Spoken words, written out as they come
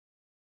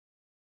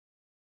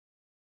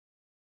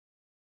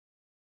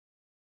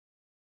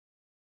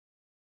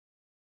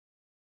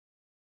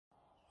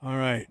All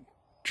right,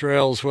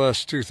 Trails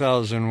West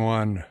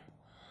 2001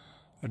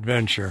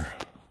 Adventure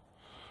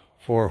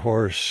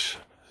 4-horse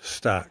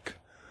stock.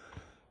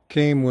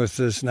 Came with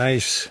this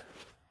nice,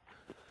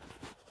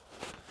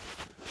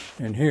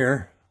 in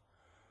here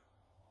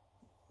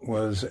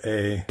was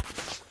a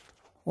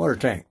water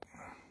tank,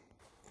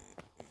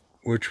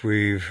 which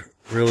we've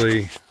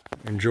really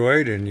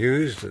enjoyed and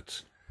used.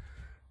 It's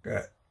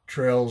got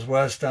Trails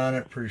West on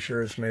it. Pretty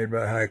sure it's made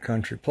by High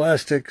Country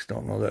Plastics.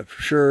 Don't know that for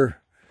sure.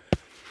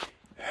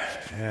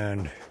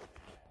 And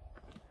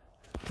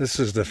this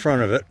is the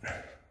front of it.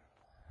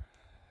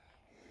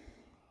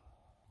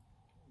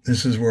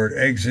 This is where it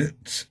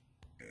exits,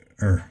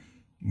 or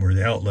where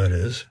the outlet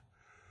is.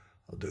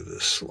 I'll do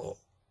this slow.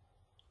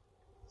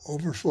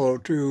 Overflow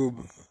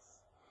tube.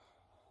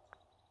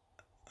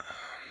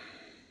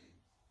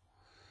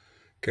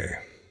 Okay.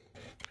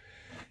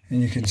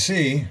 And you can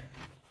see,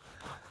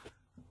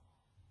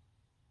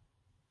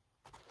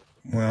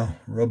 well,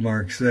 rub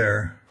marks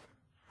there,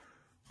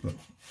 but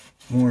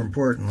more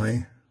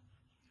importantly,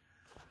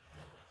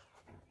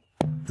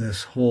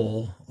 this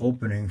hole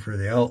opening for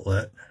the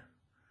outlet,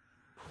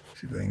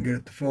 see if I can get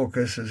it to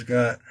focus, has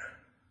got,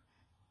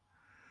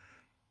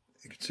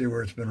 you can see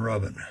where it's been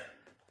rubbing.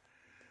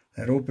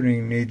 That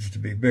opening needs to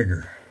be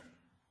bigger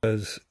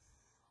because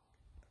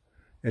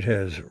it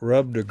has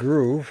rubbed a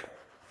groove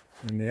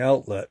in the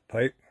outlet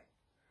pipe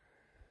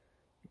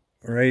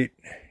right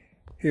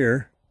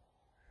here.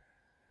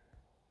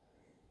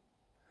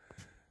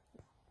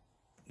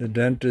 The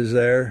dent is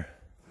there.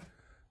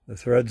 The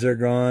threads are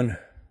gone.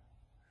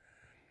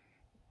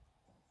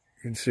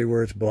 You can see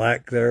where it's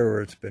black there,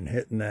 where it's been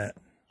hitting that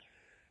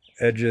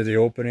edge of the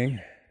opening.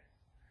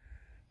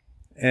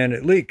 And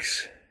it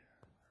leaks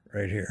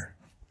right here.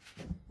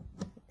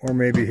 Or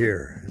maybe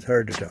here. It's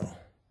hard to tell.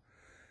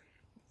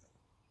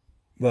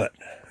 But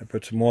I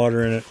put some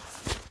water in it.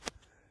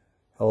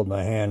 Held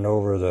my hand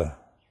over a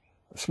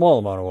small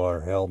amount of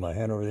water. Held my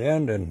hand over the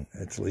end, and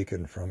it's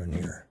leaking from in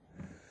here.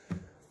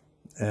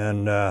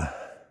 And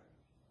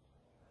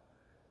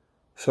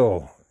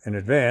so, in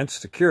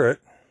advance, to cure it,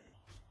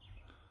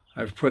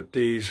 I've put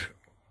these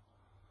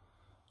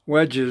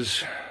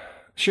wedges,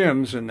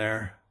 shims in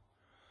there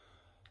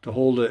to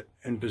hold it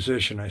in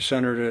position. I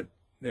centered it,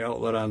 the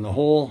outlet on the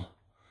hole,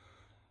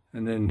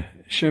 and then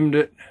shimmed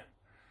it,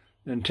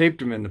 then taped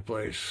them into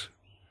place.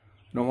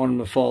 I don't want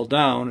them to fall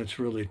down, it's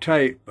really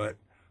tight, but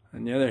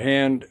on the other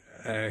hand,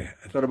 I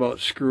thought about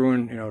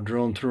screwing,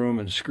 drilling through them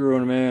and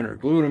screwing them in or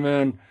gluing them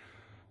in.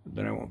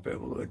 Then I won't be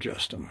able to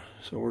adjust them.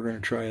 So we're going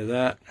to try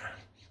that.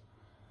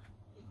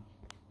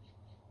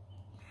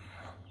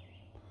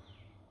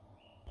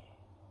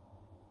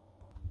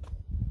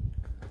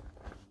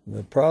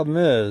 The problem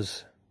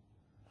is,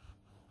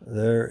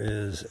 there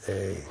is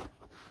a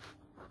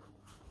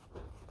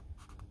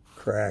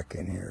crack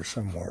in here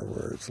somewhere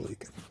where it's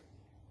leaking.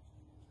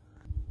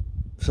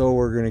 So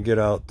we're going to get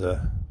out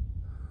the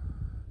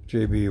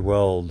JB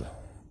Weld,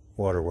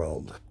 water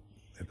weld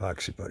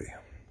epoxy putty.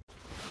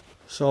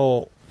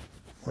 So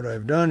what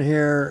I've done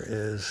here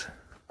is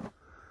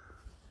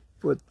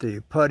put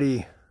the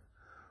putty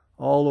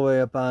all the way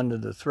up onto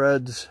the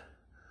threads.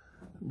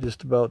 I'm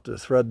just about to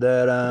thread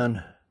that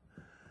on,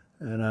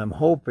 and I'm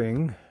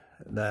hoping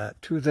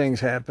that two things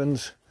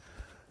happens.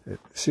 It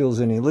seals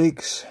any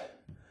leaks,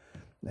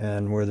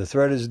 and where the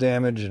thread is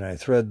damaged and I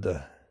thread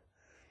the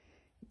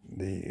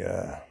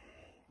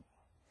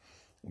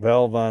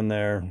valve on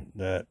there,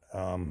 that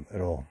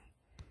it'll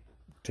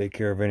take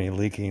care of any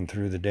leaking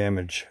through the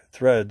damaged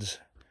threads.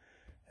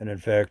 And in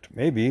fact,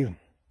 maybe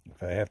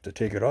if I have to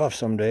take it off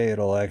someday,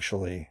 it'll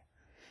actually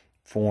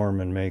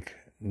form and make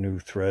new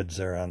threads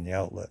there on the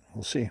outlet.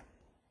 We'll see.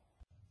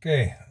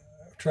 Okay,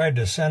 I've tried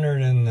to center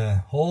it in the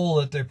hole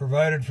that they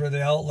provided for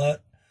the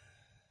outlet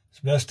as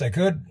best I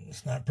could.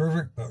 It's not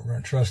perfect, but we're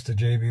going to trust the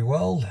JB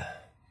Weld.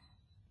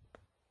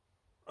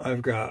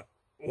 I've got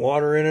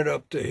water in it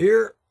up to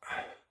here,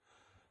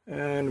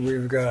 and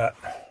we've got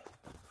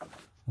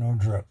no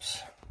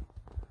drips.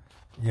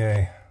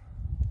 Yay.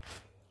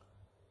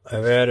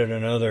 I've added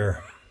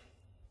another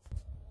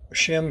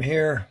shim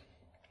here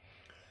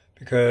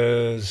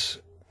because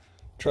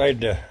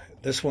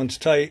this one's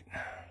tight.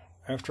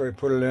 After I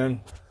put it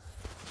in,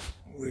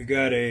 we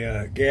got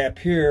a gap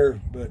here,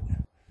 but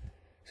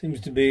seems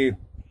to be a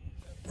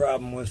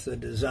problem with the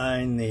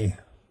design,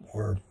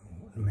 or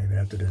maybe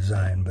not the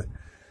design, but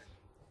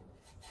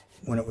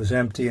when it was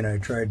empty and I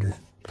tried to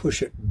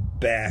push it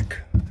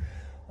back,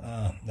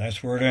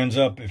 that's where it ends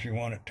up if you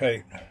want it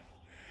tight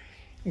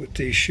with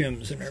these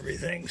shims and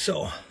everything.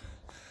 So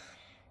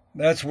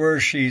that's where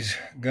she's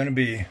gonna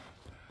be.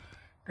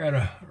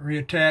 Gotta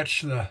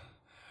reattach the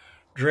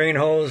drain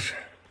hose.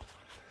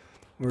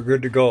 We're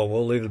good to go.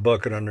 We'll leave the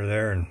bucket under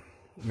there and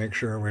make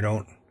sure we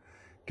don't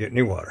get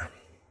any water.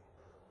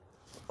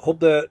 Hope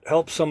that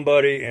helps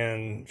somebody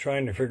in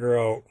trying to figure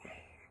out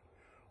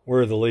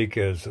where the leak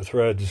is, the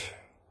threads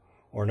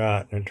or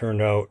not. And it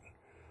turned out,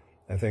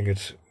 I think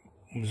it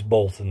was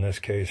both in this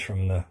case,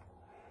 from the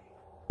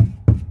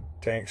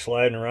tank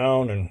sliding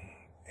around and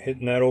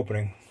hitting that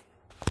opening.